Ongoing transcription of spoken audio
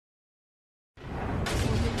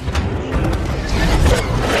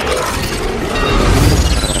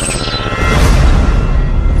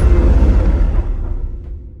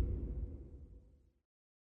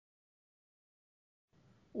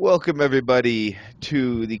Welcome, everybody,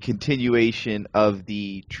 to the continuation of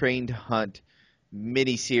the Train to Hunt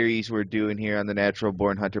mini series we're doing here on the Natural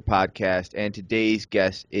Born Hunter podcast. And today's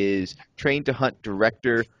guest is Train to Hunt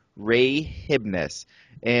director Ray Hibnes.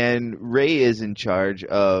 And Ray is in charge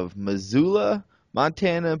of Missoula,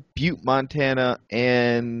 Montana, Butte, Montana,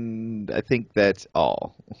 and I think that's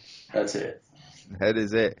all. That's it. That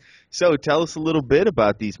is it. So tell us a little bit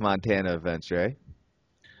about these Montana events, Ray.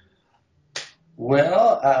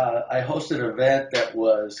 Well, I hosted an event that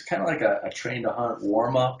was kind of like a train to hunt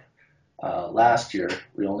warm up. Last year,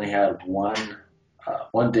 we only had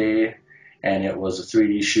one day, and it was a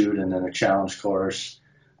 3D shoot and then a challenge course.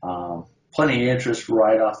 Plenty of interest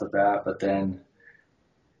right off the bat, but then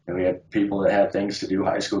we had people that had things to do,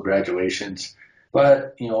 high school graduations.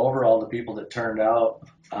 But overall, the people that turned out,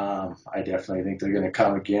 I definitely think they're going to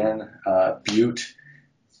come again. Butte.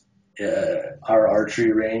 Our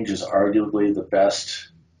archery range is arguably the best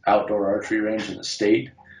outdoor archery range in the state.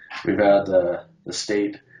 We've had the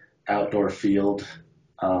state outdoor field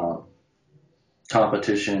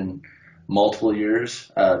competition multiple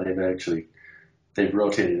years. They've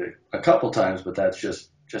rotated it a couple times, but that's just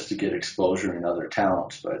to get exposure in other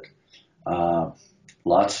towns. But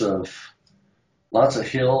lots of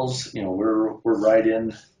hills. We're right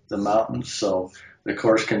in the mountains, so the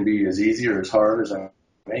course can be as easy or as hard as I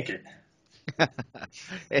make it.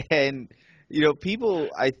 And people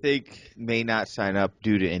I think may not sign up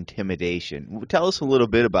due to intimidation. Tell us a little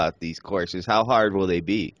bit about these courses. How hard will they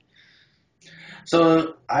be?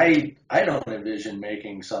 So I don't envision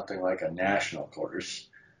making something like a national course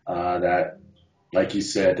that, like you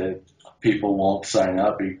said, that people won't sign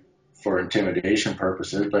up for intimidation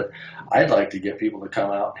purposes. But I'd like to get people to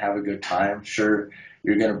come out and have a good time. Sure,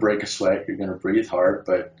 you're going to break a sweat, you're going to breathe hard,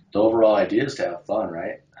 but the overall idea is to have fun,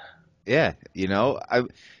 right? Yeah,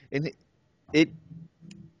 and it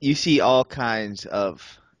you see all kinds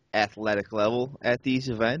of athletic level at these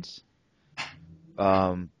events.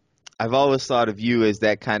 Um, I've always thought of you as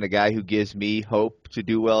that kind of guy who gives me hope to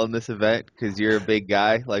do well in this event because you're a big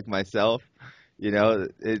guy like myself.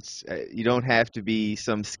 It's you don't have to be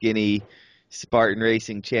some skinny Spartan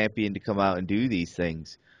racing champion to come out and do these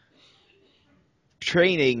things.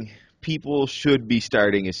 Training, people should be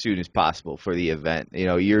starting as soon as possible for the event.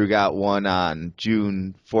 You got one on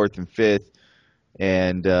June 4th and 5th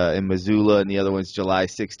and in Missoula, and the other one's July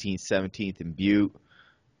 16th, 17th in Butte.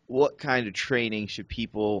 What kind of training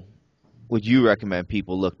would you recommend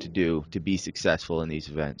people look to do to be successful in these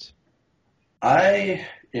events? I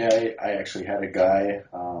actually had a guy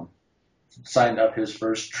signed up his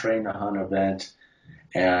first train to hunt event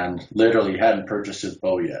and literally hadn't purchased his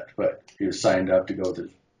bow yet, but he was signed up to go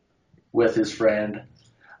with his friend.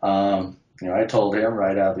 I told him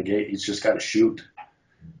right out of the gate he's just got to shoot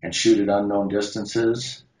and shoot at unknown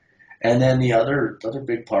distances. And then the other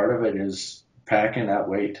big part of it is packing that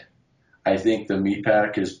weight. I think the meat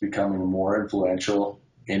pack is becoming more influential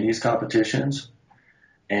in these competitions,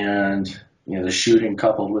 and the shooting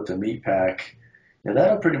coupled with the meat pack,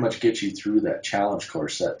 that'll pretty much get you through that challenge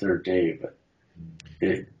course that third day. But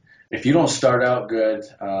if you don't start out good,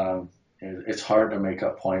 it's hard to make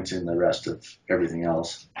up points in the rest of everything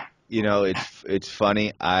else. It's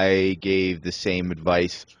funny. I gave the same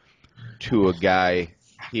advice to a guy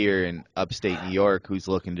here in upstate New York who's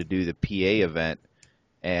looking to do the PA event,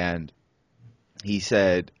 and he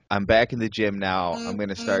said, "I'm back in the gym now. I'm going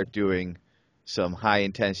to start doing some high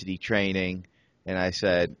intensity training." And I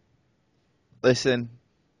said, "Listen,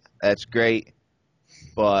 that's great,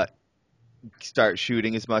 but start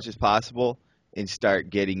shooting as much as possible and start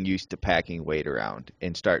getting used to packing weight around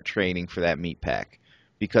and start training for that meat pack."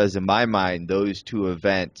 Because in my mind, those two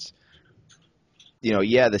events,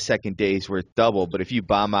 the second day is worth double, but if you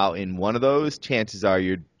bomb out in one of those, chances are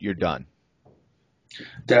you're done.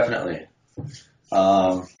 Definitely.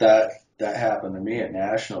 That happened to me at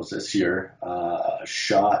Nationals this year.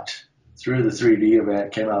 Shot through the 3D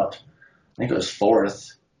event, came out, I think it was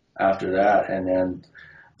fourth after that, and then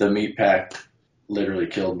the meat pack literally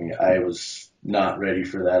killed me. I was not ready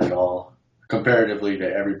for that at all, comparatively to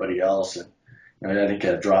everybody else, and I think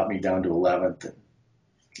it dropped me down to 11th. And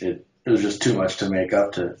it was just too much to make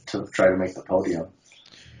up to try to make the podium.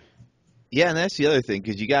 Yeah, and that's the other thing,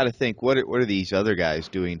 because you got to think, what are these other guys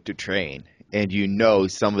doing to train? And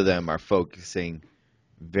some of them are focusing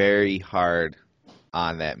very hard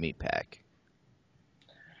on that meat pack.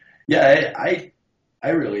 Yeah, I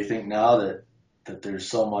really think now that there's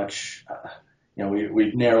so much,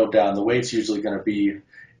 we've narrowed down. The weight's usually going to be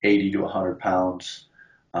 80 to 100 pounds.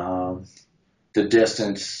 The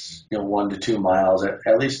distance, 1 to 2 miles,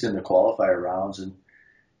 at least in the qualifier rounds. And,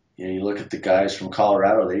 you look at the guys from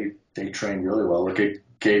Colorado, they train really well. Look at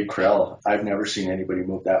Gabe Krell. I've never seen anybody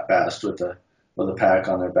move that fast with a pack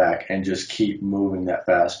on their back and just keep moving that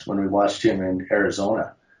fast. When we watched him in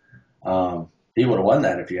Arizona, he would have won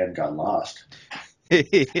that if he hadn't gotten lost. Yeah,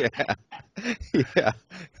 yeah,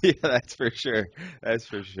 yeah. That's for sure. That's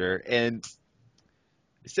for sure. And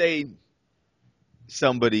say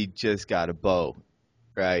somebody just got a bow,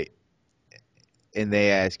 right? And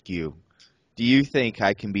they ask you, do you think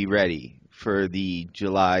I can be ready for the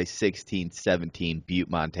July 16th, 17th Butte,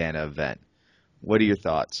 Montana event? What are your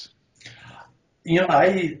thoughts?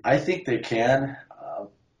 I think they can.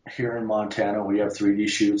 Here in Montana, we have 3D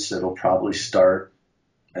shoots that'll probably start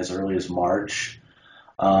as early as March.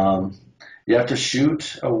 Um, you have to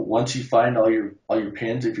shoot once you find all your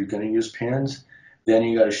pins. If you're going to use pins, then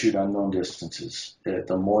you got to shoot unknown distances.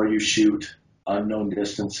 The more you shoot unknown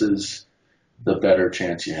distances, the better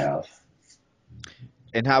chance you have.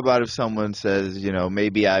 And how about if someone says,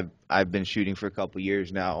 maybe I've been shooting for a couple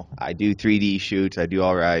years now. I do 3D shoots, I do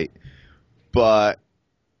all right, but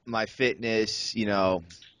my fitness,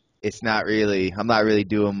 it's not really. I'm not really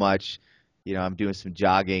doing much. I'm doing some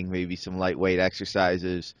jogging, maybe some lightweight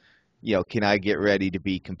exercises. Can I get ready to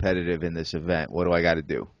be competitive in this event? What do I got to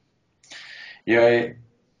do? Yeah,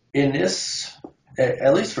 in this,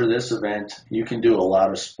 at least for this event, you can do a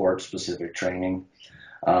lot of sport-specific training.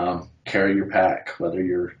 Carry your pack, whether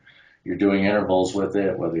you're doing intervals with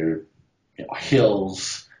it, whether you're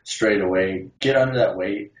hills straight away. Get under that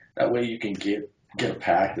weight. That way you can get a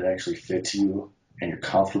pack that actually fits you and you're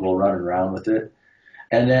comfortable running around with it.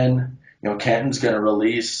 And then Kenton's going to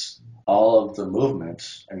release all of the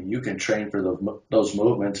movements. I mean, you can train for those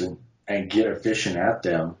movements and get efficient at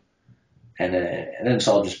them, and then it's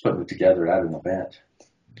all just putting it together at an event.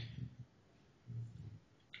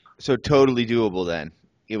 So totally doable then.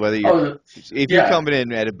 Whether Oh, if you're yeah. coming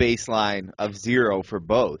in at a baseline of 0 for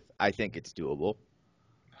both, I think it's doable.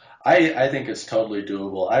 I think it's totally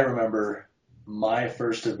doable. I remember my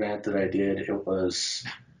first event that I did, it was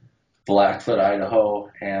Blackfoot,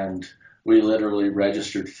 Idaho, and we literally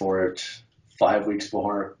registered for it 5 weeks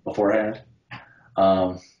beforehand.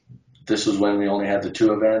 Um, this was when we only had the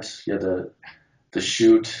two events. You had the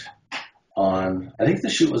shoot on, I think the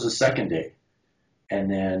shoot was the second day,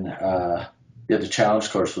 and then you had the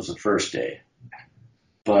challenge course was the first day.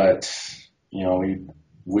 But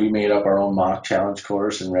we made up our own mock challenge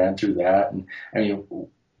course and ran through that. And I mean,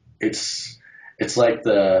 it's like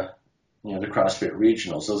the CrossFit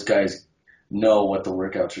regionals. Those guys know what the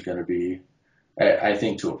workouts are going to be. I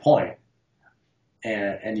think to a point,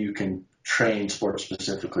 and you can train sport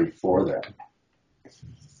specifically for them.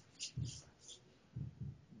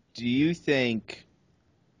 Do you think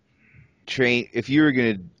if you were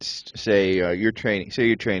going to say you're training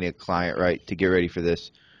a client, right, to get ready for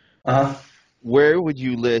this, Uh-huh. where would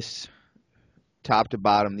you list top to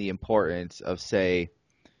bottom the importance of, say,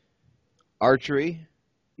 archery,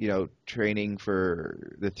 training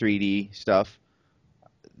for the 3D stuff,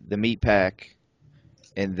 the meat pack,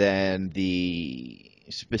 and then the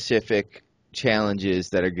specific challenges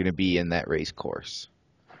that are going to be in that race course?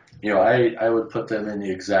 I would put them in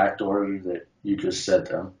the exact order that you just said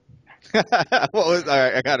them. All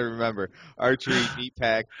right, I got to remember. Archery, meat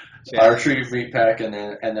pack, challenge. Archery, meat pack, and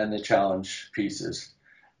then the challenge pieces.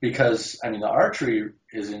 Because I mean, the archery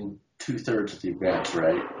is in 2/3 of the event,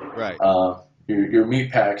 right? Right. Your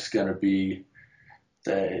meat pack's going to be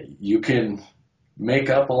that you can make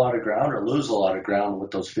up a lot of ground or lose a lot of ground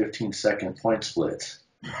with those 15-second point splits.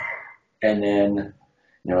 And then,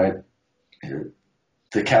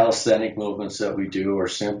 the calisthenic movements that we do are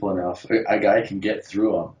simple enough. A guy can get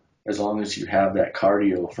through them as long as you have that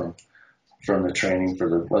cardio from the training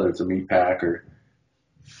for whether it's a meat pack or.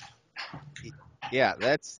 Yeah,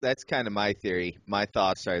 that's kind of my theory. My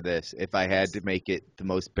thoughts are this: if I had to make it the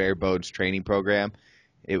most bare bones training program,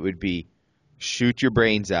 it would be shoot your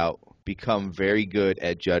brains out, become very good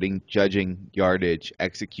at judging yardage,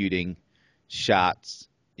 executing shots,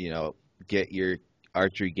 get your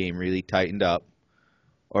archery game really tightened up,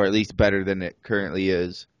 or at least better than it currently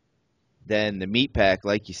is. Then the meat pack,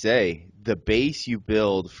 like you say, the base you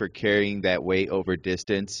build for carrying that weight over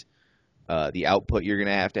distance, the output you're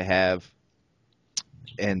going to have,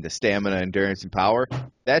 and the stamina, endurance, and power,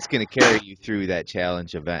 that's going to carry you through that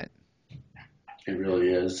challenge event. It really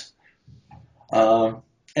is. And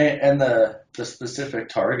the specific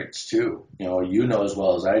targets too. As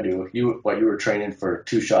well as I do. You were training for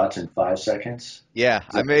 2 shots in 5 seconds. Yeah,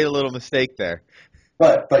 I made a little mistake there.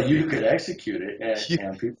 But you could execute it,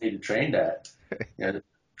 and people need to train that.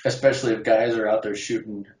 Especially if guys are out there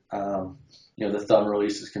shooting. The thumb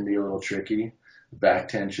releases can be a little tricky. back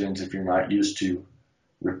tensions if you're not used to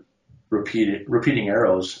repeating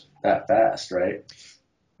arrows that fast, right?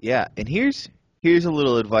 Yeah, and here's a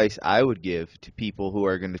little advice I would give to people who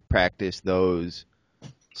are going to practice those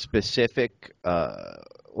specific,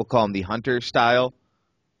 we'll call them the hunter style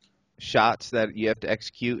shots that you have to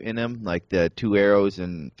execute in them, like the two arrows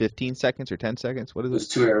in 15 seconds or 10 seconds. What is It it? was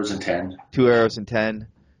 2 arrows in 10. Two arrows in 10.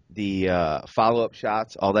 The follow-up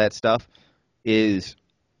shots, all that stuff, is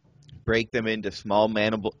break them into small,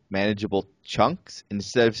 manageable chunks.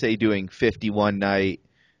 Instead of, say, doing 51 night,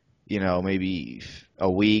 maybe a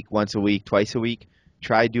week, once a week, twice a week,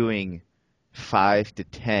 try doing 5 to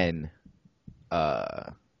 10,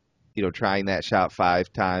 trying that shot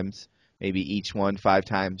 5 times, maybe each one 5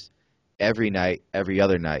 times every night, every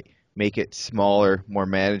other night. Make it smaller, more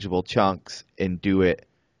manageable chunks and do it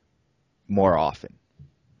more often.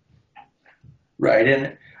 Right,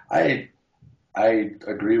 and I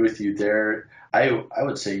agree with you there. I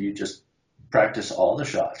would say you just practice all the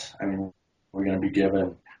shots. I mean, we're going to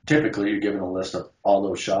be typically you're given a list of all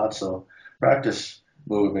those shots, so practice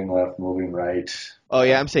moving left, moving right. Oh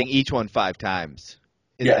yeah, I'm saying each one 5 times.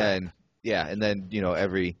 And Yeah, then yeah, and then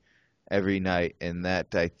every night, and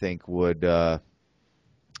that I think would I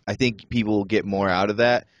think people will get more out of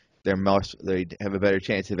that. They have a better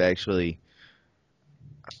chance of actually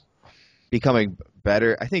becoming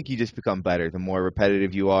better. I think you just become better the more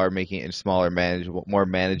repetitive you are, making it in smaller, more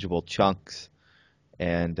manageable chunks,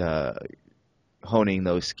 and honing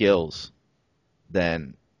those skills.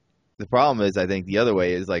 Then the problem is, I think the other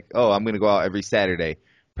way is like, oh, I'm going to go out every Saturday,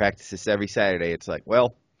 practice this every Saturday. It's like,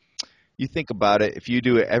 well, you think about it. If you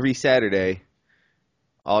do it every Saturday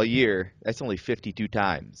all year, that's only 52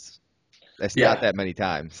 times. That's not yeah, that many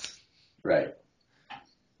times, right.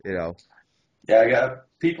 you know. Yeah, I got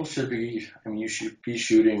people should be. I mean, you should be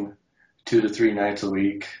shooting 2 to 3 nights a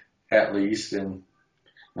week at least, and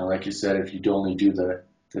like you said, if you only do the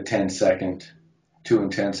 10 second, 2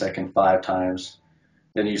 and 10 second 5 times,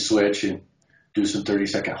 then you switch and do some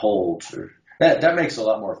 30-second holds. Or that makes it a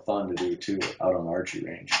lot more fun to do too out on the archery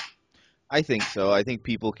range. I think so. I think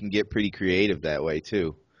people can get pretty creative that way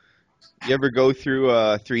too. You ever go through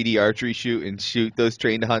a 3D archery shoot and shoot those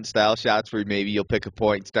train to hunt style shots where maybe you'll pick a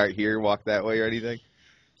point, start here, walk that way, or anything?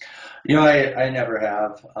 I never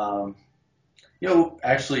have.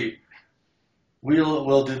 Actually,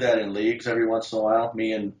 we'll do that in leagues every once in a while.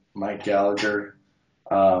 Me and Mike Gallagher.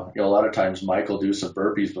 A lot of times Mike will do some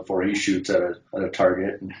burpees before he shoots at a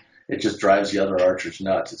target, and it just drives the other archers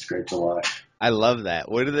nuts. It's great to watch. I love that.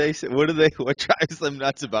 What do they say? What drives them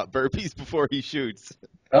nuts about burpees before he shoots?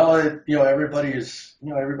 Oh, everybody's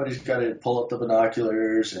got to pull up the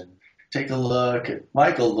binoculars and take a look. And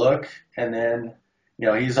Michael look, and then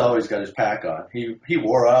he's always got his pack on. He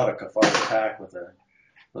wore out a Kafari pack with a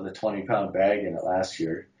 20-pound bag in it last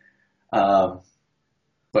year. Um,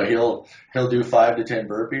 but he'll do 5 to 10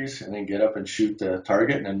 burpees and then get up and shoot the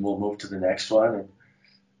target, and then we'll move to the next one.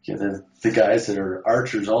 And the guys that are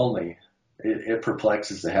archers only, it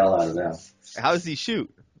perplexes the hell out of them. How does he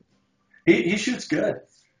shoot? He shoots good.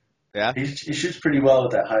 Yeah, He shoots pretty well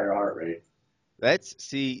with that higher heart rate.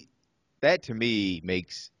 that to me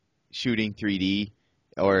makes shooting 3D,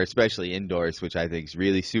 or especially indoors, which I think is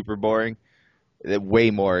really super boring, way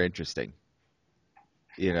more interesting.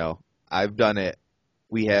 I've done it.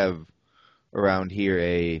 We have around here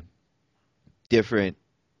a different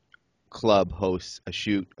club hosts a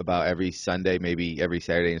shoot about every Sunday, maybe every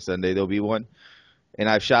Saturday and Sunday there'll be one. And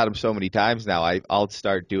I've shot them so many times now. I'll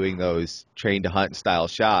start doing those train to hunt style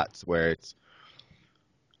shots where it's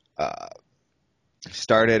uh,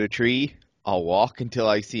 start at a tree. I'll walk until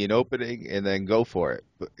I see an opening and then go for it.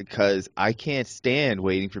 Because I can't stand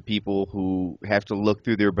waiting for people who have to look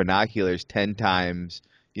through their binoculars 10 times,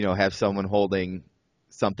 have someone holding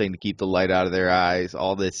something to keep the light out of their eyes,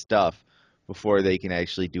 all this stuff before they can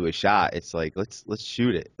actually do a shot. It's like, let's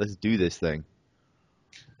shoot it. Let's do this thing.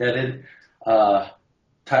 Yeah, uh,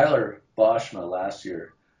 Tyler Boschma last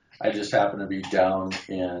year. I just happened to be down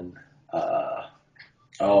in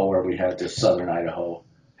where we had this southern Idaho.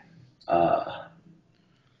 Uh,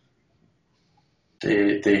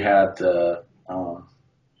 they had the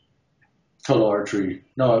total archery.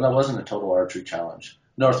 No, that wasn't a total archery challenge.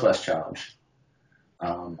 Northwest Challenge.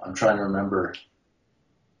 I'm trying to remember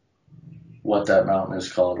what that mountain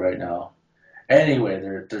is called right now.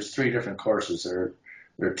 Anyway, there's 3 different courses. There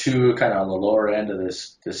are 2 kind of on the lower end of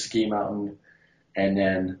this ski mountain, and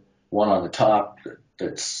then one on the top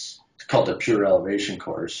that's called the pure elevation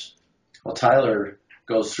course. Well, Tyler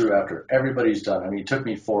goes through after everybody's done. I mean, it took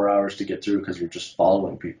me 4 hours to get through because you're just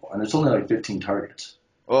following people, and it's only like 15 targets.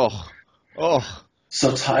 Oh, oh,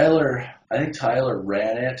 So Tyler I think Tyler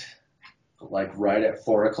ran it like right at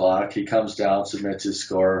 4 o'clock. He comes down, submits his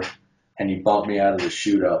score, and he bumped me out of the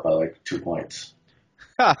shootout by like 2 points.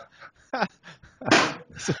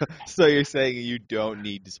 so, so you're saying you don't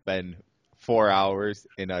need to spend 4 hours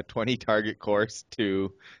in a 20 target course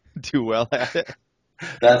to do well at it?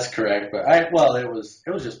 That's correct. But it was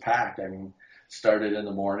just packed. I mean, started in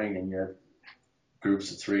the morning, and you had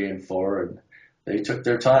groups of 3 and 4, and they took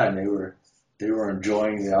their time. They were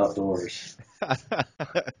enjoying the outdoors,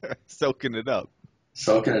 Soaking it up.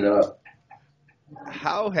 soaking it up.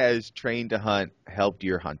 How has Train to Hunt helped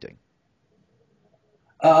your hunting?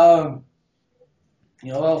 Um,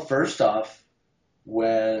 well, first off,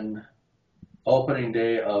 when opening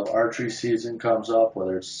day of archery season comes up,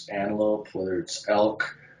 whether it's antelope, whether it's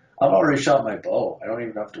elk, I've already shot my bow. I don't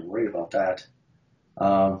even have to worry about that.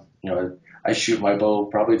 I shoot my bow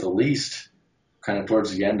probably the least kind of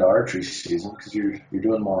towards the end of archery season because you're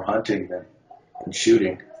doing more hunting than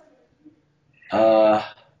shooting. Uh,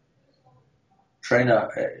 train to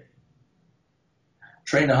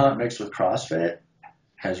train to hunt mixed with CrossFit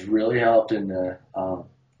has really helped in the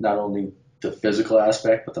not only the physical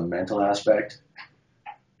aspect but the mental aspect.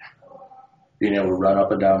 Being able to run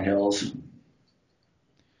up and down hills.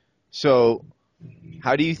 So,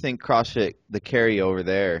 how do you think CrossFit, the carryover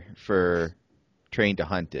there for Train to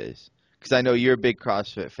Hunt is? Because I know you're a big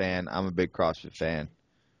CrossFit fan. I'm a big CrossFit fan.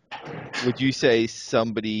 Would you say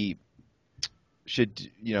somebody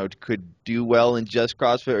could do well in just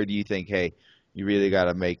CrossFit, or do you think, hey, you really got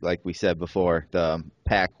to make, like we said before, the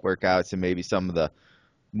pack workouts and maybe some of the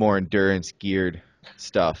more endurance geared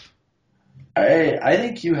stuff? I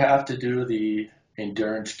think you have to do the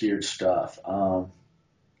endurance geared stuff.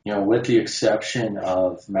 With the exception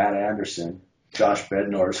of Matt Anderson, Josh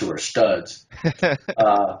Bednors, who are studs,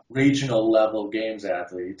 regional level games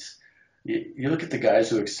athletes. You look at the guys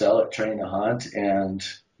who excel at train to hunt, and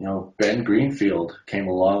Ben Greenfield came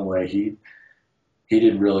a long way. He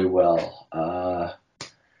did really well.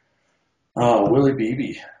 Willie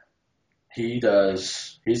Beebe, he's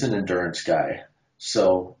an endurance guy.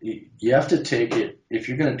 So you have to take it, if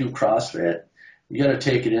you're going to do CrossFit, you got to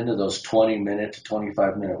take it into those 20-minute to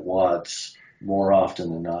 25-minute wads more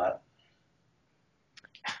often than not.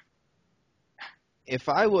 If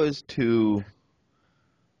I was to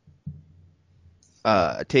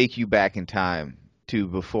take you back in time to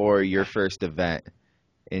before your first event,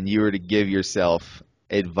 and you were to give yourself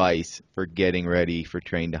advice for getting ready for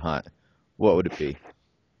Train to Hunt, what would it be?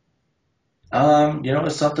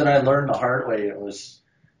 It's something I learned the hard way. It was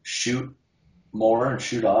shoot more and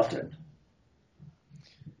shoot often.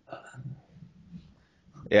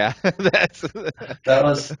 Yeah, that's That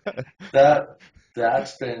was that.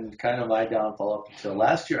 That's been kind of my downfall up until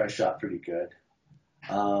last year. I shot pretty good,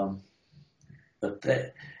 um,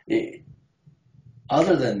 but it,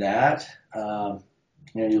 other than that,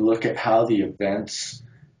 you look at how the events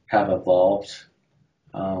have evolved.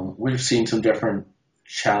 We've seen some different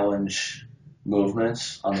challenge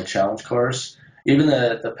movements on the challenge course. Even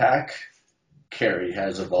the pack carry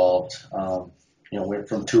has evolved. Went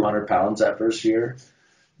from 200 pounds that first year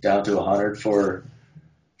down to 100 for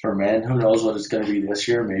men. Who knows what it's going to be this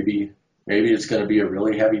year? Maybe it's going to be a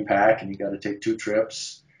really heavy pack and you got to take 2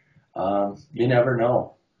 trips. You never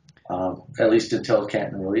know. At least until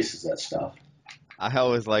Canton releases that stuff. I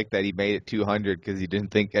always like that he made it 200 because he didn't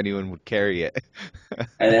think anyone would carry it.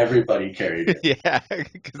 And everybody carried it. Yeah,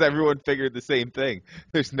 because everyone figured the same thing.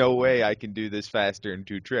 There's no way I can do this faster in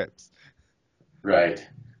 2 trips. Right.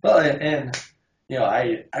 Well,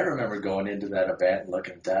 I remember going into that event and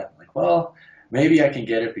looking at that, like, well, maybe I can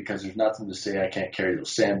get it because there's nothing to say I can't carry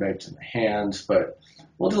those sandbags in my hands, but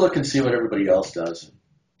we'll look and see what everybody else does.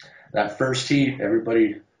 That first heat,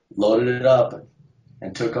 everybody loaded it up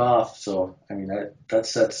and took off. So, I mean, that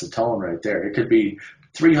sets the tone right there. It could be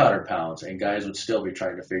 300 pounds, and guys would still be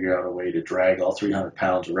trying to figure out a way to drag all 300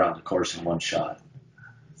 pounds around the course in one shot.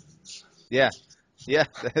 Yeah, yeah,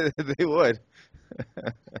 they would.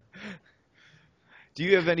 Do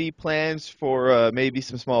you have any plans for maybe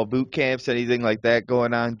some small boot camps, anything like that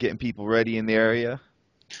going on, getting people ready in the area?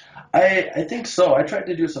 I think so. I tried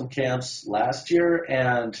to do some camps last year,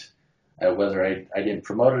 and whether I didn't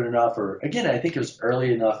promote it enough, or again, I think it was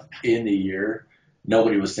early enough in the year.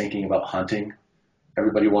 Nobody was thinking about hunting.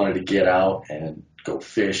 Everybody wanted to get out and go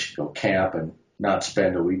fish, go camp, and not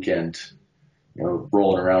spend a weekend,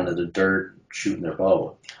 rolling around in the dirt shooting their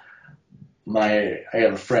bow. I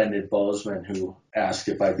have a friend in Bozeman who asked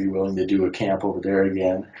if I'd be willing to do a camp over there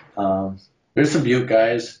again. There's some Butte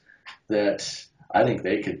guys that I think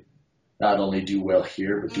they could not only do well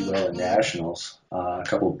here, but do well in nationals. A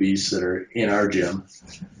couple of beasts that are in our gym.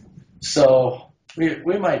 So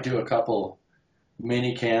we might do a couple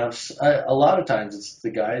mini camps. A lot of times it's the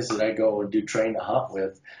guys that I go and do train to hunt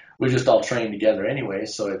with. We just all train together anyway,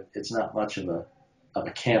 so it's not much of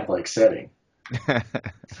a camp like setting.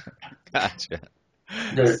 Gotcha.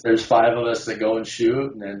 There's five of us that go and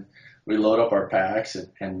shoot, and then we load up our packs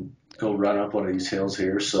and go run up one of these hills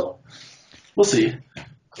here. So we'll see.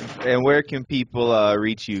 And where can people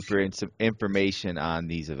reach you for some information on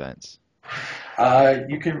these events?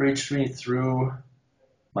 You can reach me through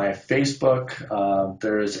my Facebook.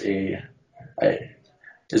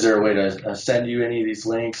 Is there a way to send you any of these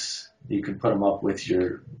links? You can put them up with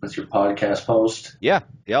your podcast post. Yeah,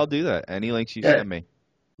 I'll do that. Any links you Yeah, send me.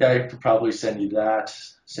 yeah, I could probably send you that.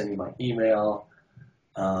 Send you my email.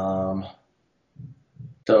 Um,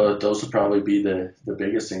 those would probably be the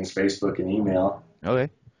biggest things: Facebook and email. Okay,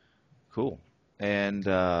 cool. And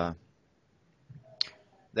that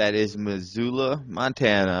is Missoula,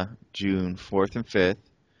 Montana, June 4th and 5th.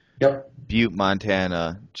 Yep. Butte,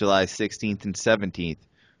 Montana, July 16th and 17th,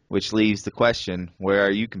 which leaves the question, where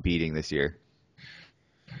are you competing this year?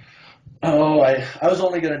 Oh, I was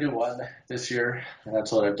only going to do one this year, and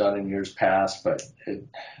that's what I've done in years past. But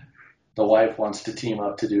the wife wants to team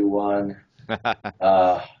up to do one.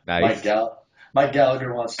 Mike Nice. Mike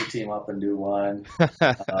Gallagher wants to team up and do one.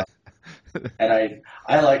 Uh, and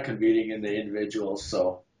I like competing in the individuals,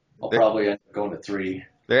 so I'll they're, probably end up going to three.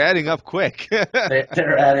 they're adding up quick.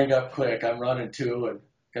 They're adding up quick. I'm running two and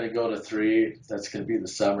going to go to three. That's going to be the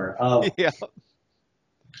summer. Yeah.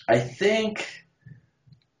 I think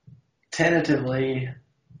tentatively,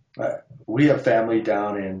 we have family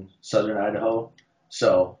down in southern Idaho,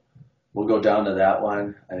 so we'll go down to that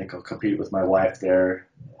one. I think I'll compete with my wife there.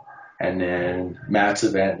 And then Matt's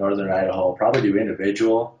event, Northern Idaho, I'll probably do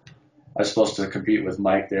individual. I was supposed to compete with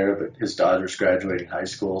Mike there, but his daughter's graduating high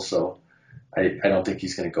school, so I don't think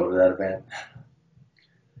he's going to go to that event.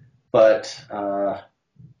 But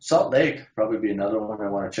Salt Lake probably be another one I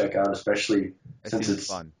want to check out, especially That since seems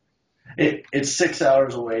fun. it's 6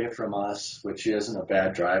 hours away from us, which isn't a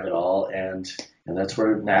bad drive at all, and that's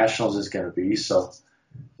where Nationals is going to be. So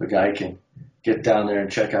the guy can get down there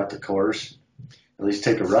and check out the course, at least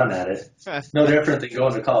take a run at it. No different than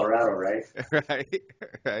going to Colorado, right? Right,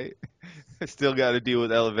 right. Still got to deal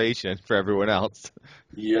with elevation for everyone else.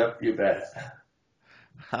 Yep, you bet.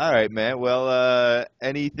 All right, man. Well,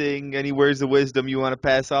 any words of wisdom you want to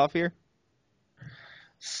pass off here?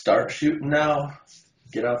 Start shooting now.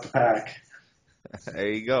 Get out the pack.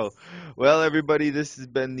 There you go. Well, everybody, this has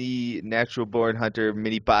been the Natural Born Hunter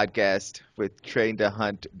mini podcast with Train to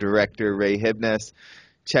Hunt director Ray Hibnes.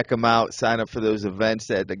 Check them out. Sign up for those events.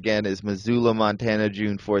 That, again, is Missoula, Montana,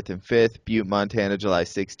 June 4th and 5th. Butte, Montana, July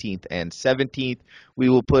 16th and 17th. We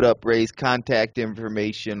will put up Ray's contact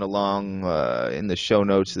information along in the show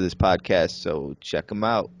notes of this podcast, so check them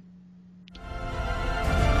out.